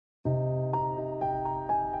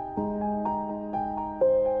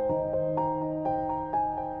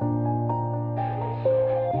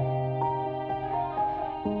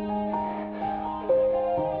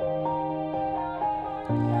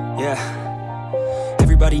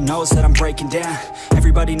Everybody knows that I'm breaking down.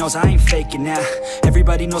 Everybody knows I ain't faking now.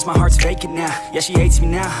 Everybody knows my heart's vacant now. Yeah, she hates me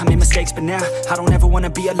now, I made mistakes but now I don't ever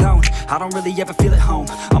wanna be alone. I don't really ever feel at home.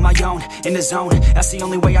 On my own, in the zone, that's the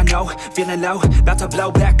only way I know. Feeling low, about to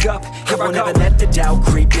blow back up. I won't ever let the doubt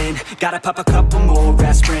creep in. Gotta pop a couple more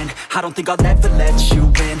aspirin. I don't think I'll ever let you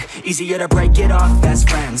in. Easier to break it off as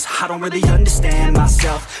friends. I don't really understand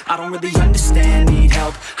myself. I don't really understand, need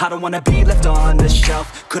help. I don't wanna be left on the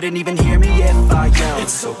shelf. Couldn't even hear me if I yelled.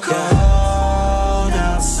 It's so cold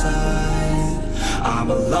outside, I'm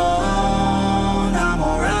alone, I'm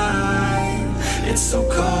alright. It's so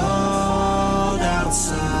cold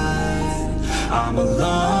outside, I'm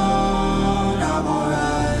alone, I'm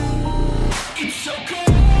alright. It's so cold.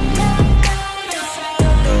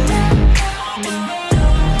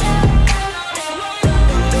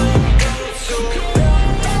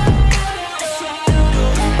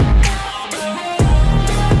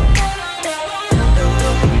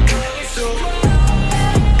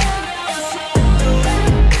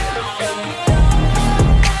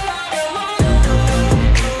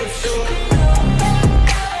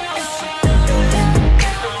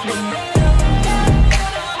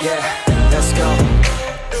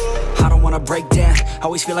 Break down,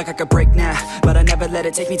 always feel like I could break now, but I never let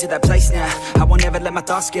it take me to that place now. I won't ever let my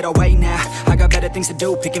thoughts get away now. I got better things to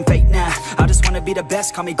do, picking fate now. I just wanna be the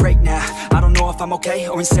best, call me great now. I don't know if I'm okay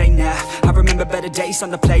or insane now. I remember better days on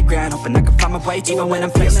the playground, hoping I can find my way. Even when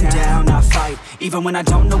I'm feeling down, I fight. Even when I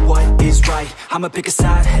don't know what is right, I'ma pick a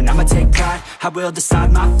side and I'ma take pride. I will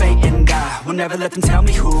decide my fate and I will never let them tell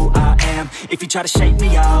me who I am. If you try to shape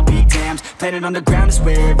me, I'll be damned. Planet on the ground is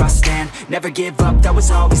where I stand. Never give up, that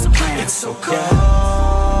was always the plan. It's so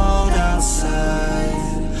cold outside,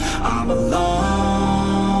 I'm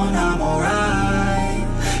alone, I'm alright.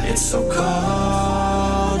 It's so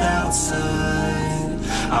cold outside,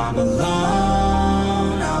 I'm alone.